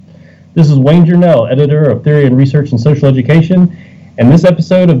This is Wayne Journell, editor of Theory and Research in Social Education, and this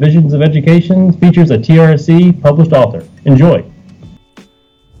episode of Visions of Education features a TRSE published author. Enjoy.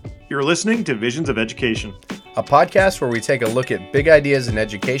 You're listening to Visions of Education, a podcast where we take a look at big ideas in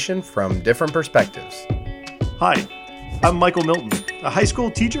education from different perspectives. Hi, I'm Michael Milton, a high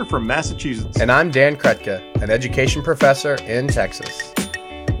school teacher from Massachusetts. And I'm Dan Kretka, an education professor in Texas.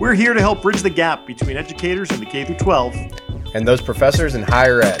 We're here to help bridge the gap between educators in the K-12 and those professors in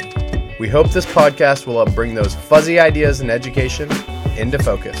higher ed. We hope this podcast will help bring those fuzzy ideas in education into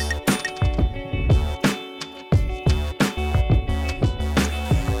focus.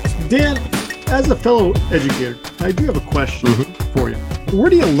 Dan, as a fellow educator, I do have a question for you. Where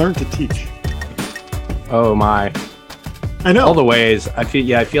do you learn to teach? Oh my. I know. All the ways. I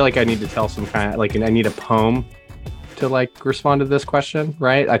feel like I need to tell some kind of, like, I need a poem to like respond to this question,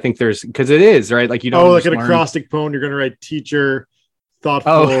 right? I think because it is, right? Like you don't like an acrostic poem, you're going to write teacher,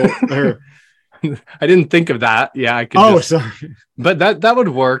 thoughtful. Oh. I didn't think of that. Yeah, I could. Sorry. But that would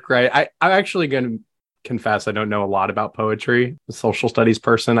work, right? I'm actually going to confess I don't know a lot about poetry. I'm a social studies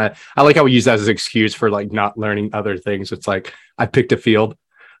person. I like how we use that as an excuse for like not learning other things. It's like I picked a field.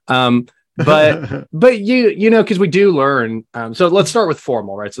 But you know, because we do learn. So let's start with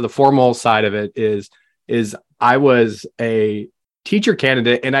formal, right? So the formal side of it is I was a teacher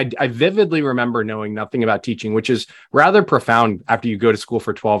candidate, and I vividly remember knowing nothing about teaching, which is rather profound after you go to school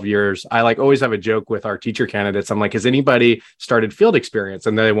for 12 years. I like always have a joke with our teacher candidates. I'm like, has anybody started field experience?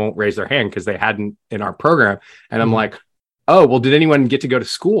 And they won't raise their hand because they hadn't in our program. And I'm like, oh, well, did anyone get to go to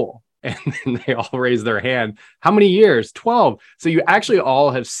school? And then they all raise their hand. How many years? 12. So you actually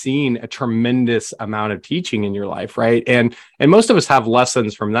all have seen a tremendous amount of teaching in your life, right? And most of us have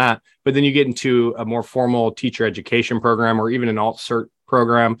lessons from that. But then you get into a more formal teacher education program or even an alt-cert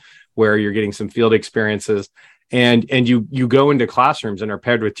program where you're getting some field experiences. And you go into classrooms and are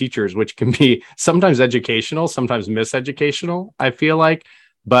paired with teachers, which can be sometimes educational, sometimes miseducational, I feel like.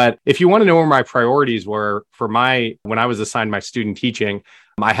 But if you want to know where my priorities were when I was assigned my student teaching,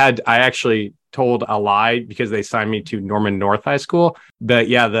 I actually told a lie because they signed me to Norman North High School. But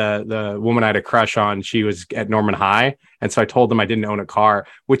yeah, the woman I had a crush on, she was at Norman High. And so I told them I didn't own a car,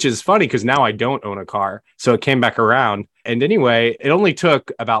 which is funny because now I don't own a car. So it came back around. And anyway, it only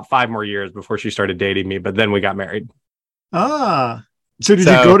took about 5 more years before she started dating me. But then we got married. So did you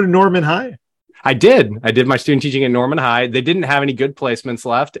go to Norman High? I did my student teaching at Norman High. They didn't have any good placements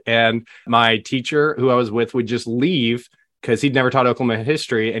left. And my teacher who I was with would just leave because he'd never taught Oklahoma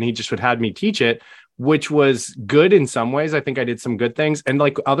history, and he just would have me teach it, which was good in some ways. I think I did some good things, and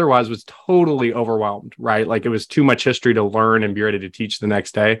like otherwise was totally overwhelmed, right? Like it was too much history to learn and be ready to teach the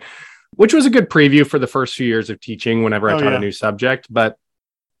next day, which was a good preview for the first few years of teaching whenever I taught a new subject. But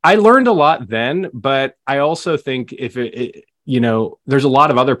I learned a lot then, but I also think if there's a lot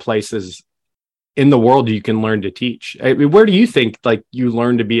of other places in the world you can learn to teach. I mean, where do you think like you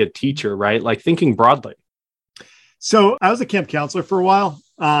learn to be a teacher, right? Like thinking broadly. So I was a camp counselor for a while,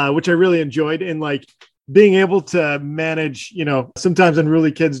 which I really enjoyed, and like being able to manage, sometimes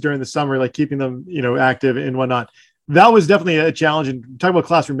unruly kids during the summer, like keeping them, active and whatnot. That was definitely a challenge. And talk about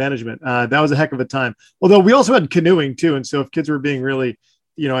classroom management. That was a heck of a time. Although we also had canoeing too. And so if kids were being really,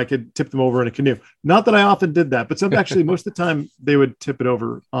 I could tip them over in a canoe. Not that I often did that, but most of the time they would tip it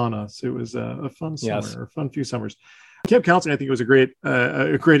over on us. It was a fun summer or fun few summers. Camp counseling, I think it was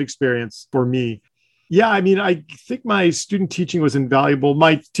a great experience for me. Yeah, I mean, I think my student teaching was invaluable.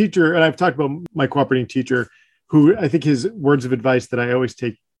 My teacher, and I've talked about my cooperating teacher, who I think his words of advice that I always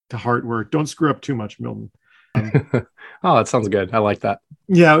take to heart were, don't screw up too much, Milton. Oh, that sounds good. I like that.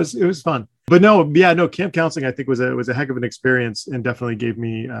 Yeah, it was fun. But camp counseling, I think was a heck of an experience and definitely gave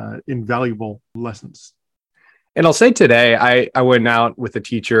me invaluable lessons. And I'll say today, I went out with a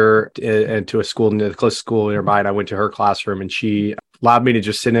teacher to a school, the close school nearby, and I went to her classroom, and she allowed me to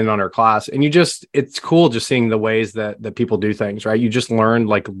just sit in on her class. And it's cool just seeing the ways that people do things, right? You just learn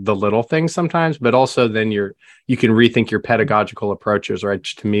like the little things sometimes, but also then you can rethink your pedagogical approaches, right?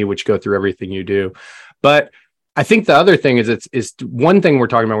 To me, which go through everything you do. But I think the other thing is one thing we're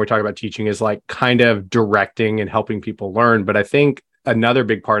talking about teaching is like kind of directing and helping people learn. But I think another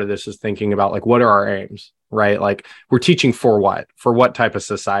big part of this is thinking about like, what are our aims, right? Like we're teaching for what type of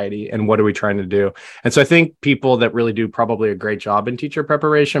society, and what are we trying to do? And so I think people that really do probably a great job in teacher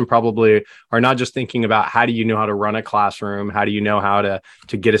preparation probably are not just thinking about how do you know how to run a classroom? How do you know how to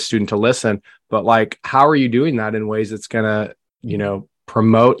get a student to listen? But like, how are you doing that in ways that's going to,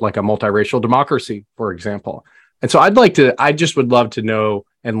 promote like a multiracial democracy, for example? And so I just would love to know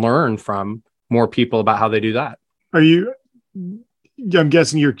and learn from more people about how they do that. I'm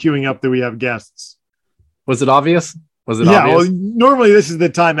guessing you're queuing up that we have guests. Was it obvious? Was it Yeah, obvious? well, normally this is the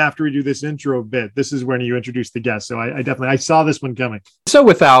time after we do this intro bit. This is when you introduce the guest. So I saw this one coming. So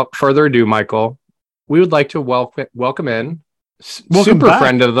without further ado, Michael, we would like to welcome in Welcome super back.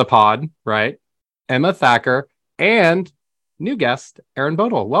 friend of the pod, right? Emma Thacker, and new guest, Erin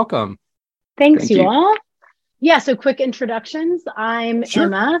Bodel. Welcome. Thanks, Thank you you. all. Yeah, so quick introductions. I'm Sure.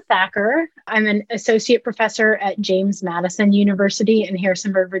 Emma Thacker. I'm an associate professor at James Madison University in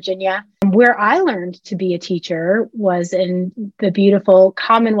Harrisonburg, Virginia. Where I learned to be a teacher was in the beautiful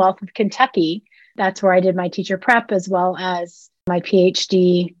Commonwealth of Kentucky. That's where I did my teacher prep as well as my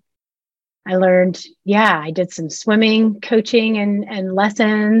PhD. I learned, I did some swimming, coaching and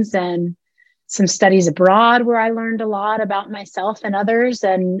lessons, and some studies abroad where I learned a lot about myself and others,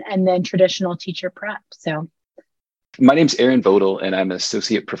 and then traditional teacher prep. So My name's Erin Bodel, and I'm an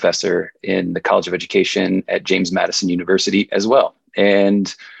associate professor in the College of Education at James Madison University as well.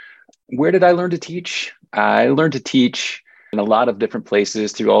 And where did I learn to teach? I learned to teach in a lot of different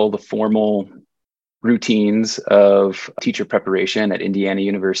places through all the formal routines of teacher preparation at Indiana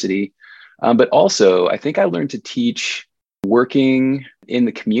University. But also, I think I learned to teach working in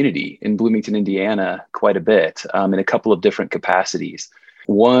the community in Bloomington, Indiana, quite a bit in a couple of different capacities.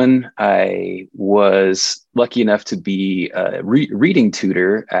 One, I was lucky enough to be a reading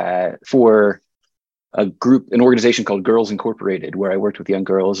tutor for an organization called Girls Incorporated, where I worked with young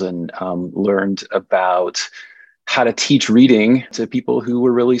girls and learned about how to teach reading to people who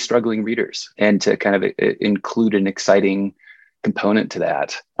were really struggling readers, and to kind of include an exciting component to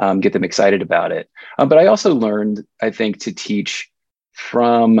that, get them excited about it. But I also learned, I think, to teach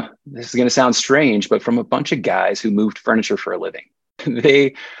from, this is going to sound strange, but from a bunch of guys who moved furniture for a living.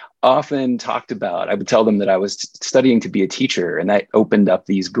 They often talked about, I would tell them that I was studying to be a teacher, and that opened up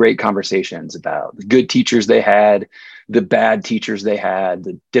these great conversations about the good teachers they had, the bad teachers they had,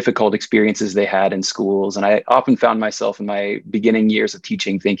 the difficult experiences they had in schools. And I often found myself in my beginning years of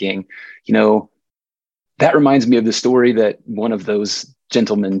teaching thinking, that reminds me of the story that one of those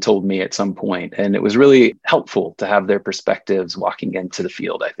gentlemen told me at some point. And it was really helpful to have their perspectives walking into the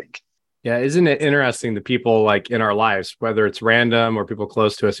field, I think. Yeah, isn't it interesting the people like in our lives, whether it's random or people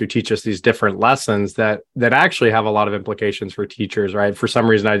close to us who teach us these different lessons that actually have a lot of implications for teachers, right? For some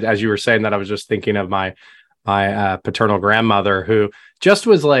reason, as you were saying that, I was just thinking of my paternal grandmother, who just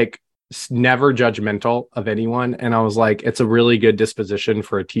was like never judgmental of anyone. And I was like, it's a really good disposition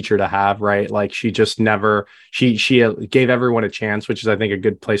for a teacher to have, right? Like she just never, she gave everyone a chance, which is, I think, a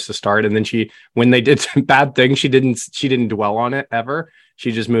good place to start. And then when they did some bad things, she didn't dwell on it ever.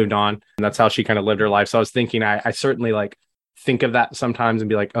 She just moved on. And that's how she kind of lived her life. So I was thinking, I certainly like think of that sometimes and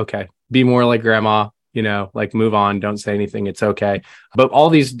be like, okay, be more like grandma, like move on, don't say anything. It's okay. But all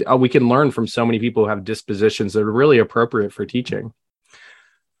these, we can learn from so many people who have dispositions that are really appropriate for teaching.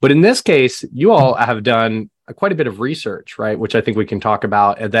 But in this case, you all have done quite a bit of research, right? Which I think we can talk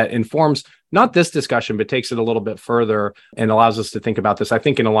about, that informs not this discussion, but takes it a little bit further and allows us to think about this, I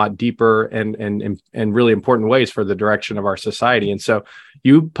think, in a lot deeper and really important ways for the direction of our society. And so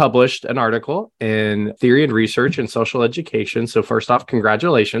you published an article in Theory and Research in Social Education. So first off,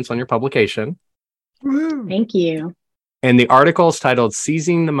 congratulations on your publication. thank you. And the article is titled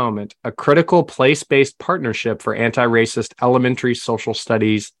Seizing the Moment, a critical place-based partnership for anti-racist elementary social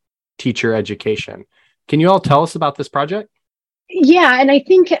studies teacher education. Can you all tell us about this project? Yeah, and I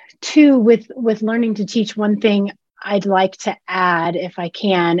think too, with learning to teach, one thing I'd like to add, if I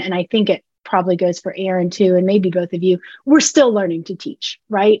can, and I think it probably goes for Erin too, and maybe both of you, we're still learning to teach,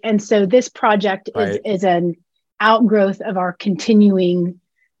 right? And so this project is an outgrowth of our continuing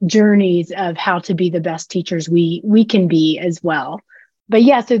journeys of how to be the best teachers we can be as well. But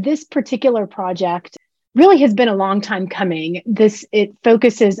yeah, so this particular project really has been a long time coming. It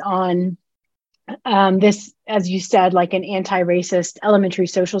focuses on this, as you said, like an anti-racist elementary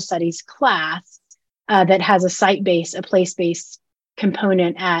social studies class that has a place-based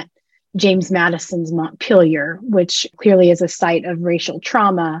component at James Madison's Montpelier, which clearly is a site of racial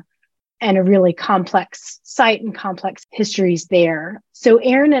trauma and a really complex site and complex histories there. So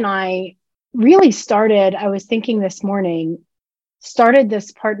Erin and I really I was thinking this morning, started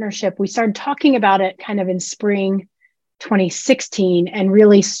this partnership. We started talking about it kind of in spring 2016 and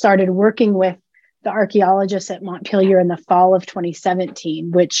really started working with the archaeologists at Montpelier in the fall of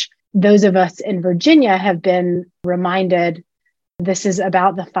 2017, which those of us in Virginia have been reminded this is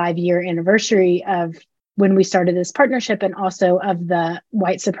about the 5-year anniversary of when we started this partnership, and also of the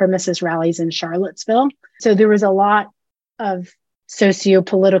white supremacist rallies in Charlottesville. So there was a lot of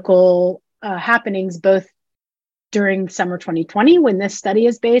socio-political happenings, both during summer 2020, when this study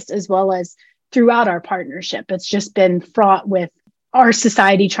is based, as well as throughout our partnership. It's just been fraught with our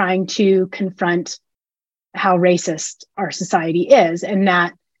society trying to confront how racist our society is. And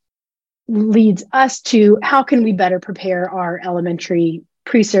that leads us to how can we better prepare our elementary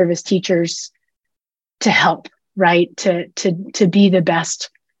pre-service teachers to help, right? To be the best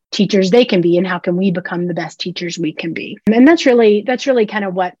teachers they can be, and how can we become the best teachers we can be? And that's really kind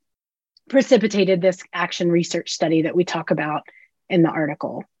of what precipitated this action research study that we talk about in the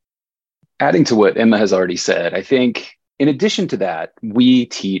article. Adding to what Emma has already said, I think in addition to that, we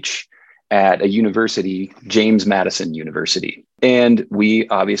teach at a university, James Madison University. And we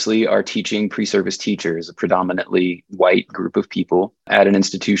obviously are teaching pre-service teachers, a predominantly white group of people at an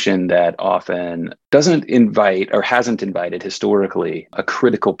institution that often doesn't invite or hasn't invited historically a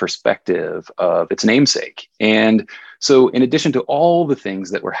critical perspective of its namesake. And so in addition to all the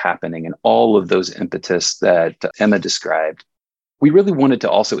things that were happening and all of those impetus that Emma described, we really wanted to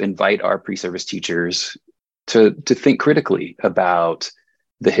also invite our pre-service teachers to think critically about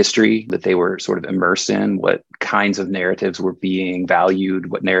the history that they were sort of immersed in, what kinds of narratives were being valued,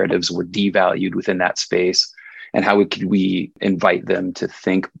 what narratives were devalued within that space, and how could we invite them to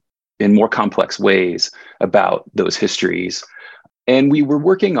think in more complex ways about those histories. And we were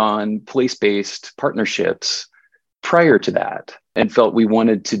working on place-based partnerships prior to that and felt we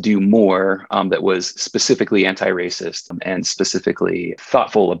wanted to do more that was specifically anti-racist and specifically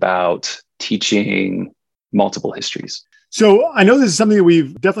thoughtful about teaching multiple histories. So I know this is something that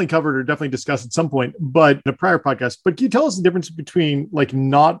we've definitely covered or definitely discussed at some point, but in a prior podcast, but can you tell us the difference between like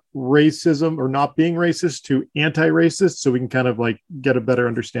not racism or not being racist to anti-racist so we can kind of like get a better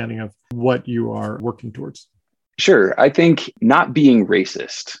understanding of what you are working towards? Sure. I think not being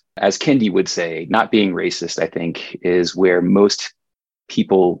racist, as Kendi would say, not being racist, I think, is where most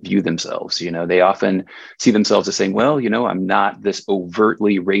people view themselves. You know, they often see themselves as saying, well, you know, I'm not this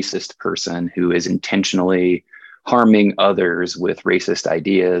overtly racist person who is intentionally harming others with racist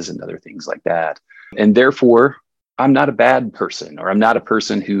ideas and other things like that. And therefore, I'm not a bad person, or I'm not a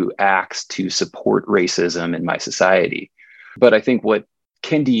person who acts to support racism in my society. But I think what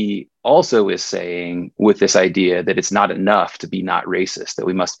Kendi also is saying with this idea that it's not enough to be not racist, that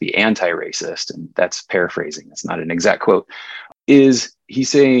we must be anti-racist, and that's paraphrasing, it's not an exact quote, is he's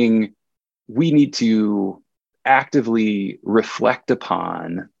saying we need to actively reflect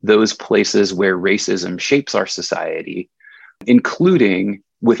upon those places where racism shapes our society, including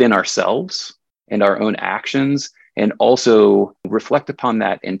within ourselves and our own actions, and also reflect upon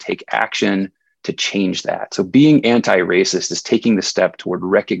that and take action to change that. So being anti-racist is taking the step toward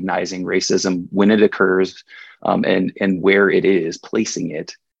recognizing racism when it occurs and where it is, placing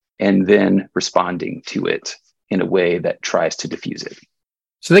it, and then responding to it in a way that tries to diffuse it.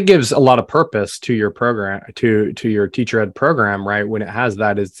 So that gives a lot of purpose to your program, to your teacher ed program, right? When it has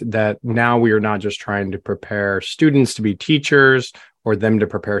that, is that now we are not just trying to prepare students to be teachers or them to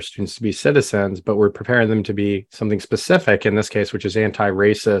prepare students to be citizens, but we're preparing them to be something specific in this case, which is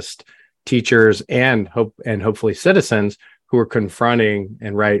anti-racist teachers and hopefully citizens who are confronting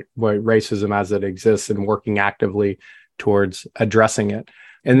and racism as it exists and working actively towards addressing it.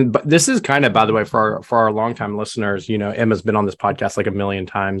 But this is kind of, by the way, for our longtime listeners, you know, Emma's been on this podcast like a million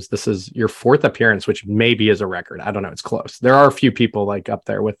times. This is your fourth appearance, which maybe is a record. I don't know. It's close. There are a few people like up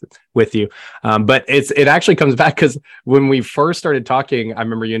there with you. But it actually comes back because when we first started talking, I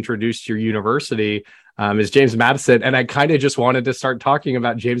remember you introduced your university as James Madison. And I kind of just wanted to start talking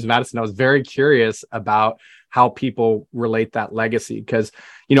about James Madison. I was very curious about how people relate that legacy. Because,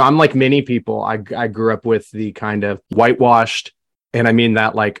 you know, I'm like many people, I grew up with the kind of whitewashed, and I mean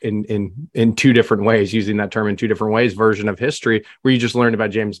that like in two different ways, using that term in two different ways, version of history, where you just learned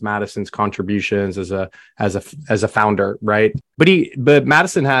about James Madison's contributions as a founder, right? But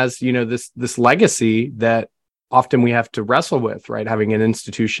Madison has, you know, this legacy that often we have to wrestle with, right? Having an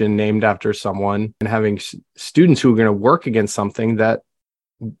institution named after someone and having students who are going to work against something that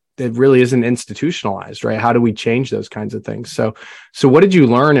really isn't institutionalized, right? How do we change those kinds of things? So what did you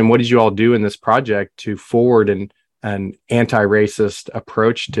learn and what did you all do in this project to forward an anti-racist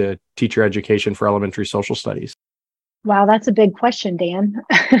approach to teacher education for elementary social studies? Wow, that's a big question, Dan.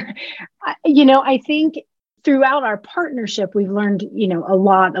 You know, I think throughout our partnership, we've learned, you know, a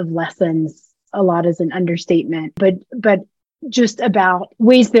lot of lessons. A lot is an understatement, but just about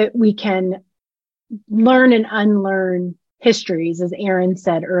ways that we can learn and unlearn histories, as Aaron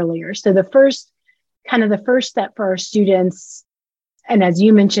said earlier. So the first step for our students, and as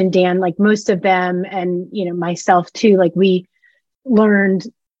you mentioned, Dan, like most of them, and, you know, myself too, like we learned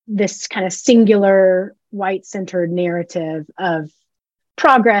this kind of singular white-centered narrative of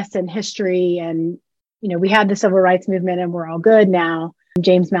progress and history. And, you know, we had the civil rights movement and we're all good now.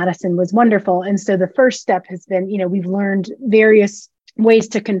 James Madison was wonderful. And so the first step has been, you know, we've learned various ways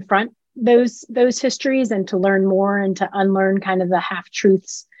to confront those histories and to learn more and to unlearn kind of the half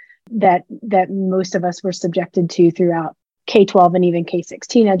truths that most of us were subjected to throughout K-12 and even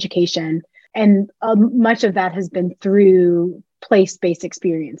K-16 education. And much of that has been through place-based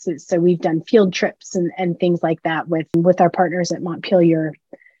experiences. So we've done field trips and things like that with our partners at Montpelier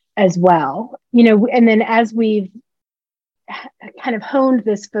as well. And then as we've kind of honed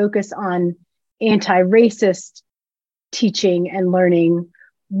this focus on anti-racist teaching and learning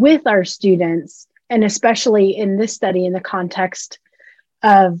with our students, and especially in this study in the context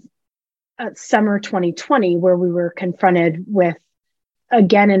of summer 2020, where we were confronted with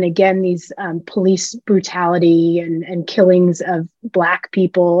again and again these police brutality and killings of Black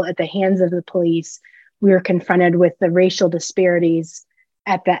people at the hands of the police. We were confronted with the racial disparities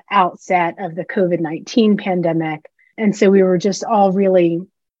at the outset of the COVID-19 pandemic. And so we were just all really,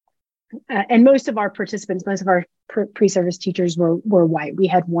 and most of our participants, most of our pre-service teachers were white. We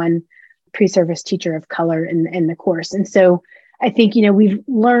had one pre-service teacher of color in the course. And so I think, we've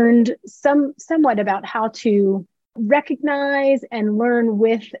learned somewhat about how to recognize and learn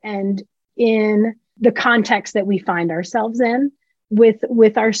with and in the context that we find ourselves in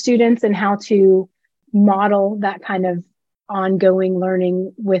with our students, and how to model that kind of ongoing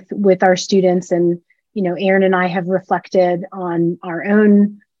learning with our students. And, Aaron and I have reflected on our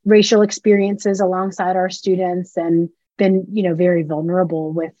own racial experiences alongside our students and been, very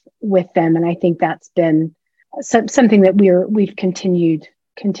vulnerable with them. And I think that's been something that we've continued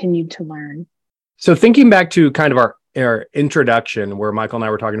to learn. So thinking back to kind of our introduction, where Michael and I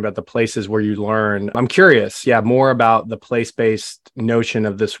were talking about the places where you learn, I'm curious, more about the place-based notion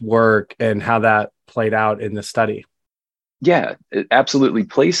of this work and how that played out in the study. Yeah, absolutely.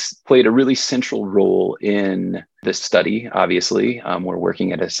 Place played a really central role in this study. Obviously, we're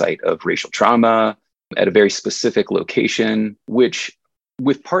working at a site of racial trauma at a very specific location, which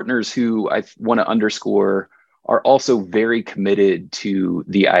with partners who I want to underscore are also very committed to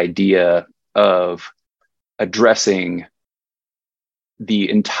the idea of addressing the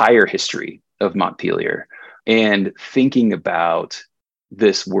entire history of Montpelier and thinking about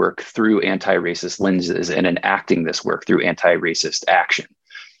this work through anti-racist lenses and enacting this work through anti-racist action.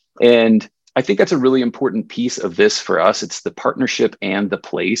 And I think that's a really important piece of this for us. It's the partnership and the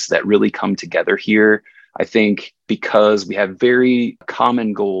place that really come together here. I think because we have very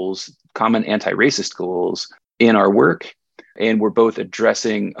common goals, common anti-racist goals in our work, and we're both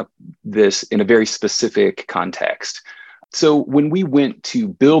addressing this in a very specific context. So when we went to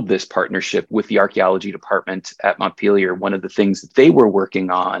build this partnership with the archaeology department at Montpelier, one of the things that they were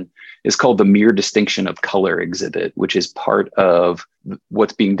working on is called the Mere Distinction of Color exhibit, which is part of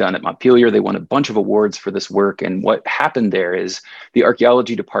what's being done at Montpelier. They won a bunch of awards for this work. And what happened there is the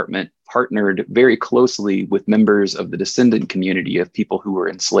archaeology department partnered very closely with members of the descendant community of people who were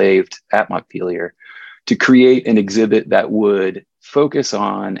enslaved at Montpelier to create an exhibit that would focus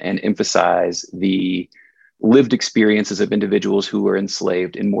on and emphasize the lived experiences of individuals who were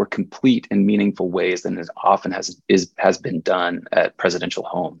enslaved in more complete and meaningful ways than often has been done at presidential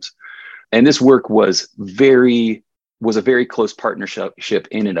homes. And this work was a very close partnership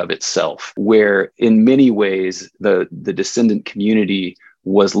in and of itself, where in many ways the descendant community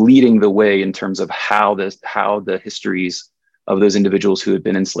was leading the way in terms of how the histories of those individuals who had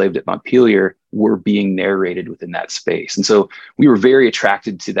been enslaved at Montpelier were being narrated within that space. And so we were very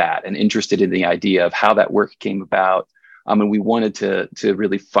attracted to that and interested in the idea of how that work came about. And we wanted to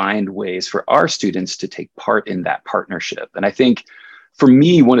really find ways for our students to take part in that partnership. And I think for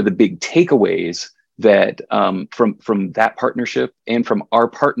me, one of the big takeaways that from that partnership and from our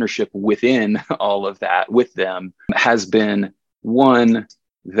partnership within all of that with them has been, one,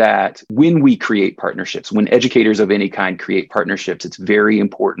 that when we create partnerships, when educators of any kind create partnerships, it's very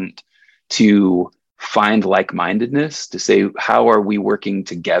important to find like-mindedness, to say, how are we working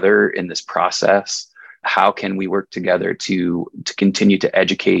together in this process? How can we work together to continue to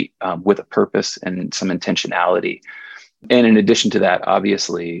educate with a purpose and some intentionality? And in addition to that,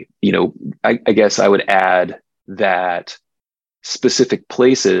 obviously, I guess I would add that specific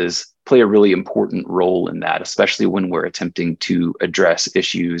places play a really important role in that, especially when we're attempting to address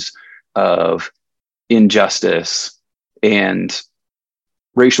issues of injustice and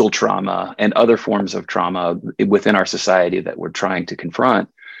racial trauma and other forms of trauma within our society that we're trying to confront.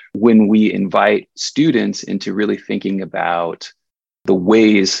 When we invite students into really thinking about the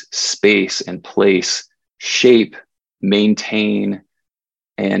ways space and place shape, maintain,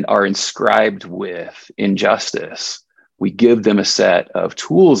 and are inscribed with injustice, we give them a set of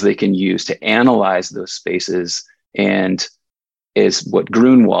tools they can use to analyze those spaces. And as what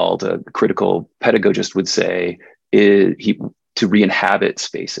Grunwald, a critical pedagogist, would say, is to re-inhabit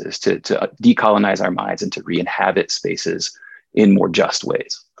spaces, to decolonize our minds and to re-inhabit spaces in more just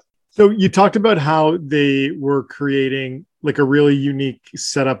ways. So you talked about how they were creating like a really unique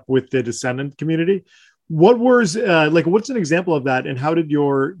setup with the descendant community. What was what's an example of that? And how did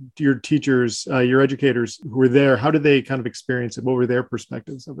your teachers, your educators who were there, how did they kind of experience it? What were their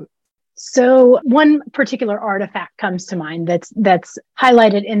perspectives of it? So one particular artifact comes to mind that's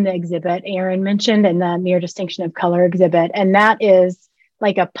highlighted in the exhibit Aaron mentioned in the Mere Distinction of Color exhibit. And that is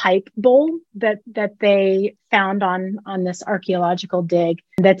like a pipe bowl that they found on this archaeological dig.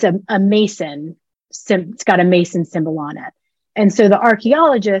 That's a mason. It's got a mason symbol on it. And so the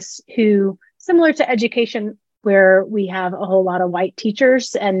archaeologists who, similar to education, where we have a whole lot of white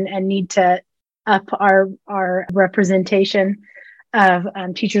teachers and need to up our representation of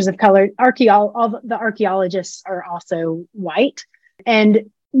teachers of color, all the archaeologists are also white.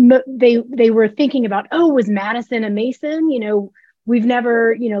 And they were thinking about, was Madison a Mason? We've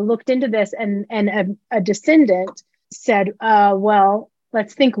never, looked into this. And a descendant said, well,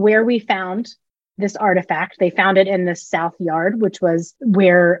 let's think where we found this artifact. They found it in the South Yard, which was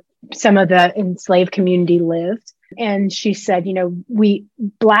where some of the enslaved community lived. And she said, we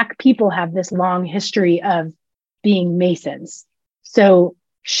Black people have this long history of being Masons. So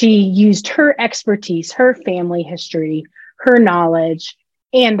she used her expertise, her family history, her knowledge,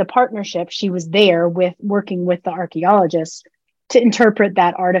 and the partnership. She was there with working with the archaeologists to interpret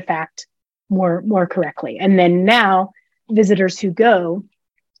that artifact more correctly. And then now visitors who go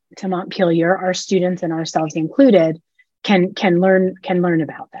to Montpelier, our students and ourselves included, can learn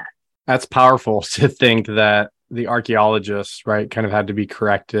about that. That's powerful to think that the archaeologists, right, kind of had to be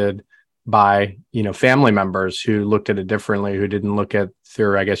corrected by, family members who looked at it differently, who didn't look at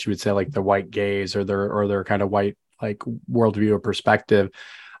through, I guess you would say, like the white gaze or their kind of white, like, worldview or perspective.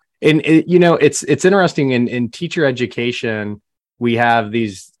 And it's interesting in teacher education. We have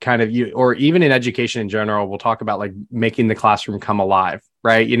these kind of, or even in education in general, we'll talk about like making the classroom come alive,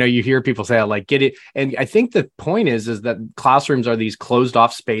 right? You hear people say like, get it. And I think the point is that classrooms are these closed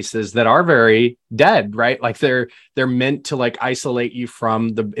off spaces that are very dead, right? Like they're meant to like isolate you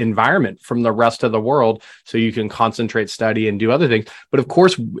from the environment, from the rest of the world, so you can concentrate, study, and do other things. But of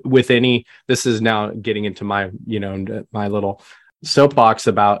course, this is now getting into my, my little soapbox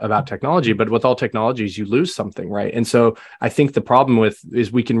about technology, but with all technologies, you lose something, right? And so I think the problem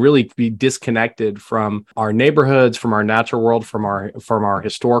is we can really be disconnected from our neighborhoods, from our natural world, from our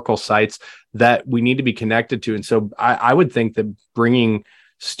historical sites that we need to be connected to. And so I would think that bringing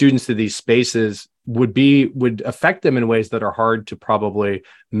students to these spaces would affect them in ways that are hard to probably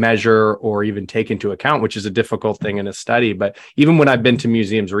measure or even take into account, which is a difficult thing in a study. But even when I've been to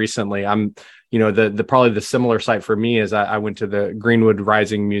museums recently, I'm probably the similar site for me is I went to the Greenwood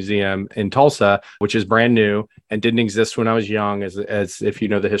Rising Museum in Tulsa, which is brand new and didn't exist when I was young. As if you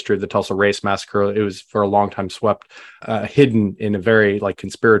know the history of the Tulsa Race Massacre, it was for a long time hidden in a very like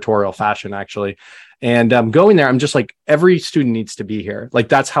conspiratorial fashion, actually. And going there, I'm just like, every student needs to be here. Like,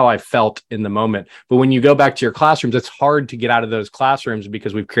 that's how I felt in the moment. But when you go back to your classrooms, it's hard to get out of those classrooms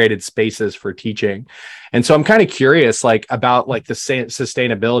because we've created spaces for teaching. And so I'm kind of curious, like, about like the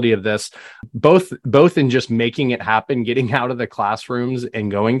sustainability of this, both in just making it happen, getting out of the classrooms and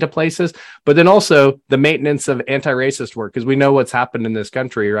going to places, but then also the maintenance of anti-racist work, because we know what's happened in this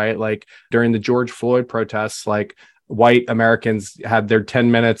country, right? Like during the George Floyd protests, like, white Americans had their 10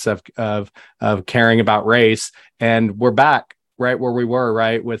 minutes of caring about race, and we're back right where we were,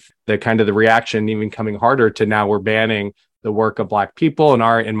 right, with the kind of the reaction even coming harder to now we're banning the work of Black people.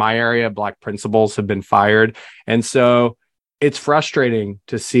 In my area, Black principals have been fired. And so it's frustrating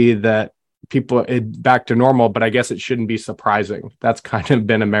to see that people back to normal, but I guess it shouldn't be surprising. That's kind of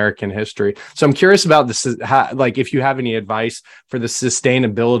been American history. So I'm curious about this, like if you have any advice for the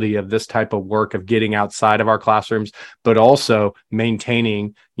sustainability of this type of work of getting outside of our classrooms, but also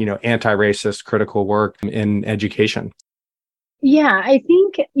maintaining, anti-racist critical work in education. Yeah, I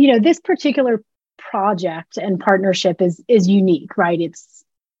think, this particular project and partnership is unique, right? It's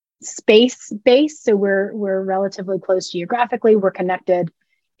space-based. So we're relatively close geographically. We're connected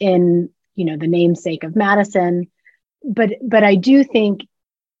in the namesake of Madison, but I do think,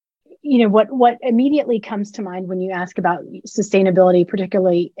 what immediately comes to mind when you ask about sustainability,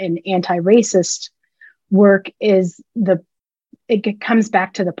 particularly in anti-racist work, is it comes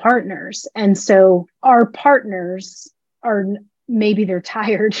back to the partners. And so our partners maybe they're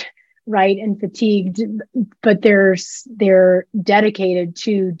tired, right, and fatigued, but they're dedicated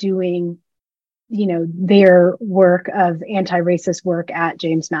to doing their work of anti-racist work at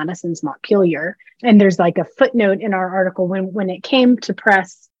James Madison's Montpelier. And there's like a footnote in our article when it came to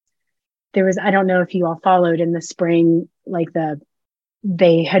press, there was, I don't know if you all followed in the spring,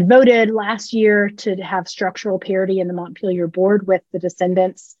 they had voted last year to have structural parity in the Montpelier board with the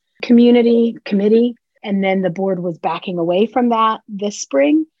descendants committee. And then the board was backing away from that this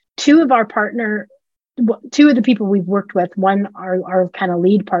spring. Two of the people we've worked with, one, our kind of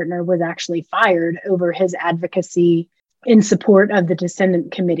lead partner, was actually fired over his advocacy in support of the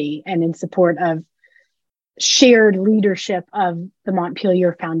descendant committee and in support of shared leadership of the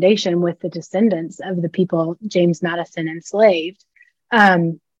Montpelier Foundation with the descendants of the people James Madison enslaved.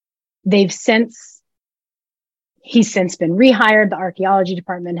 He's since been rehired. The archaeology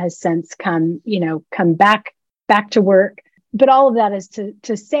department has since come back to work. But all of that is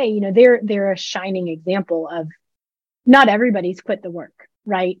to say, they're a shining example of not everybody's quit the work,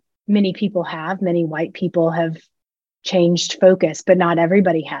 right? Many people have, many white people have changed focus, but not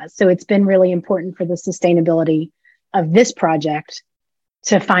everybody has. So it's been really important for the sustainability of this project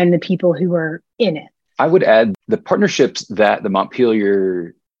to find the people who are in it. I would add the partnerships that the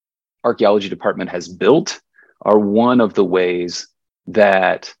Montpelier Archaeology Department has built are one of the ways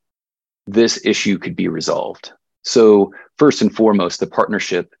that this issue could be resolved. So first and foremost, the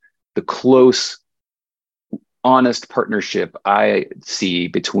partnership, the close, honest partnership I see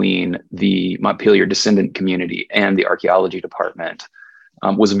between the Montpelier descendant community and the archaeology department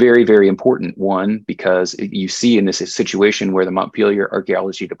was very, very important. One, because you see in this situation where the Montpelier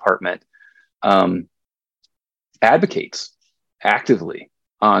archaeology department advocates actively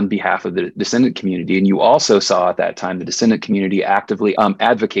on behalf of the descendant community. And you also saw at that time the descendant community actively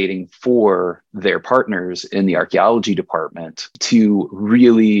advocating for their partners in the archaeology department to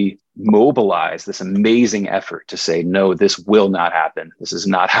really mobilize this amazing effort to say, no, this will not happen. This is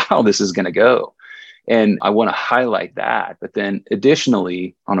not how this is going to go. And I want to highlight that. But then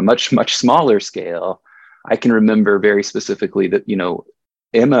additionally, on a much, much smaller scale, I can remember very specifically that,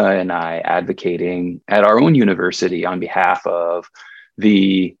 Emma and I advocating at our own university on behalf of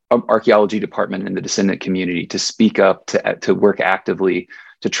the archaeology department and the descendant community to speak up, to work actively,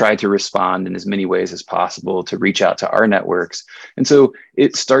 to try to respond in as many ways as possible, to reach out to our networks. And so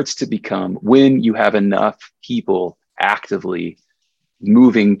it starts to become, when you have enough people actively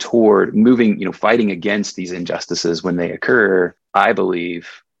fighting against these injustices when they occur, I believe,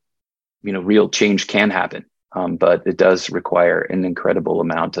 real change can happen. But it does require an incredible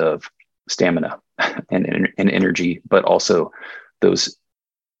amount of stamina and energy, but also those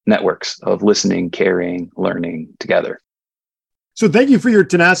networks of listening, caring, learning together. So thank you for your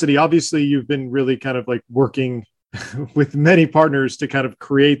tenacity. Obviously, you've been really kind of like working with many partners to kind of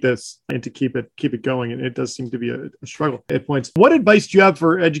create this and to keep it going. And it does seem to be a struggle at points. What advice do you have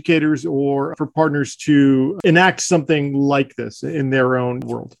for educators or for partners to enact something like this in their own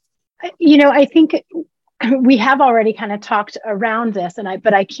world? I think we have already kind of talked around this,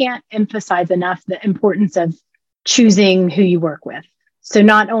 but I can't emphasize enough the importance of choosing who you work with. So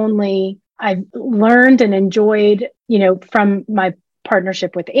not only I've learned and enjoyed, from my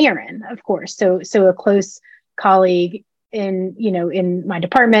partnership with Aaron, of course. So a close colleague in my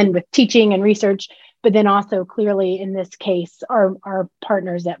department with teaching and research, but then also clearly in this case, our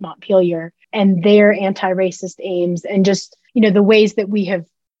partners at Montpelier and their anti-racist aims, and just, the ways that we have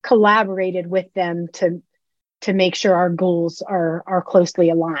collaborated with them to make sure our goals are closely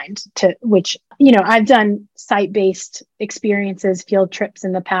aligned, to which, I've done site-based experiences, field trips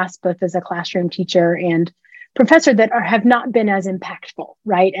in the past, both as a classroom teacher and professor, that have not been as impactful,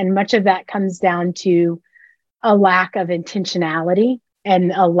 right? And much of that comes down to a lack of intentionality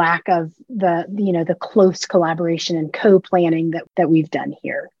and a lack of the close collaboration and co-planning that we've done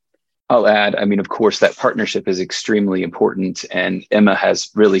here. I'll add, of course, that partnership is extremely important, and Emma has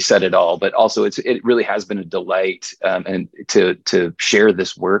really said it all, but also it really has been a delight and to share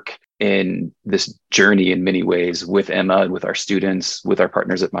this work in this journey in many ways with Emma and with our students, with our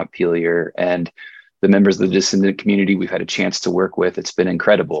partners at Montpelier and the members of the descendant community we've had a chance to work with. It's been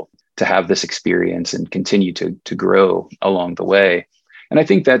incredible to have this experience and continue to grow along the way. And I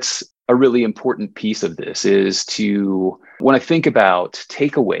think that's a really important piece of this is to, when I think about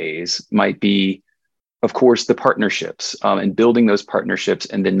takeaways, might be, of course, the partnerships and building those partnerships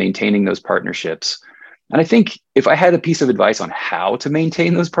and then maintaining those partnerships. And I think if I had a piece of advice on how to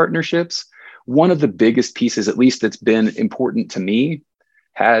maintain those partnerships, one of the biggest pieces, at least that's been important to me,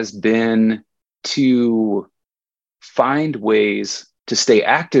 has been to find ways to stay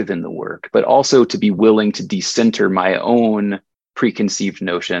active in the work, but also to be willing to decenter my own preconceived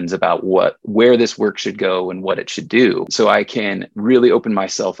notions about where this work should go and what it should do. So I can really open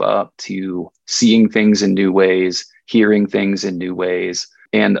myself up to seeing things in new ways, hearing things in new ways,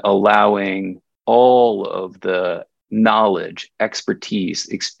 and allowing all of the knowledge, expertise,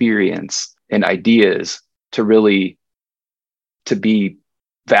 experience, and ideas to really to be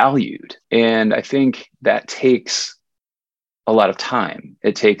valued. And I think that takes a lot of time.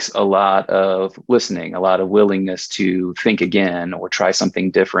 It takes a lot of listening, a lot of willingness to think again or try something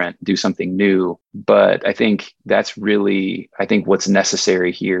different, do something new. But I think that's really, what's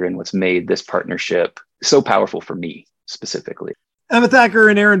necessary here and what's made this partnership so powerful for me specifically. Emma Thacker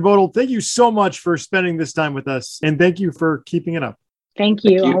and Aaron Bodel, thank you so much for spending this time with us. And thank you for keeping it up. Thank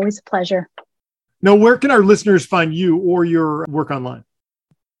you. Thank you. Always a pleasure. Now, where can our listeners find you or your work online?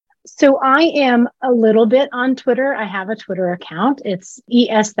 So I am a little bit on Twitter. I have a Twitter account. It's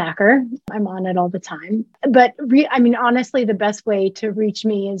ES Thacker. I'm on it all the time. But honestly, the best way to reach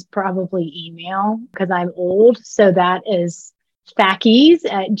me is probably email because I'm old. So that is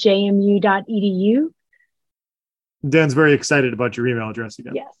thackies@jmu.edu. Dan's very excited about your email address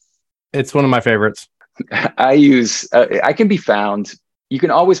again. Yes. It's one of my favorites. I can be found. You can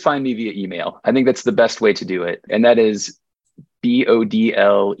always find me via email. I think that's the best way to do it. And that is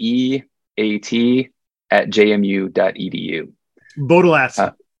bodleat@jmu.edu.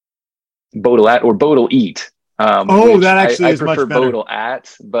 Bodelat. Bodelat or Bodel-eat. That actually is much better. I prefer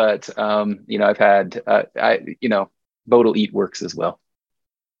Bodel-at, but I've had Bodel-eat works as well.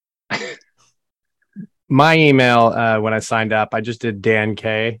 My email, when I signed up, I just did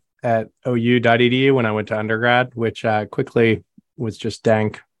dank@ou.edu when I went to undergrad, which quickly was just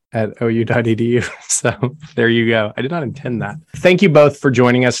dank@ou.edu. So there you go. I did not intend that. Thank you both for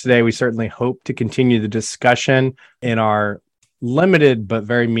joining us today. We certainly hope to continue the discussion in our limited but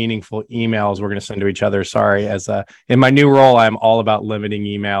very meaningful emails we're going to send to each other. Sorry, in my new role, I'm all about limiting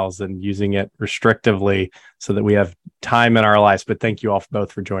emails and using it restrictively so that we have time in our lives. But thank you all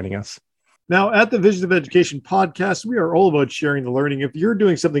both for joining us. Now, at the Visions of Education podcast, we are all about sharing the learning. If you're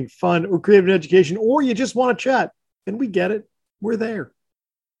doing something fun or creative in education, or you just want to chat, and we get it, we're there.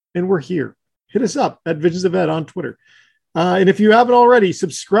 And we're here. Hit us up at Visions of Ed on Twitter. And if you haven't already,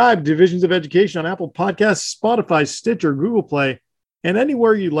 subscribe to Visions of Education on Apple Podcasts, Spotify, Stitcher, Google Play, and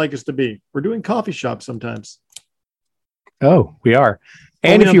anywhere you'd like us to be. We're doing coffee shops sometimes. Oh, we are.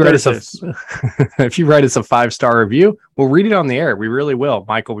 And if you write us a 5-star review, we'll read it on the air. We really will.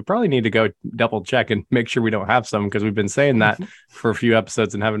 Michael, we probably need to go double check and make sure we don't have some because we've been saying that for a few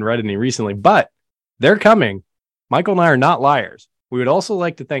episodes and haven't read any recently. But they're coming. Michael and I are not liars. We would also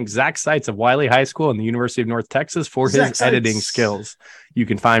like to thank Zach Seitz of Wiley High School and the University of North Texas for his editing skills. You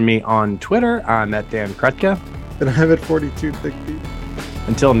can find me on Twitter. I'm at Dan Krutka. And I'm at 42 Thick Feet.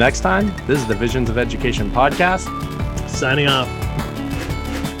 Until next time, this is the Visions of Education podcast. Signing off.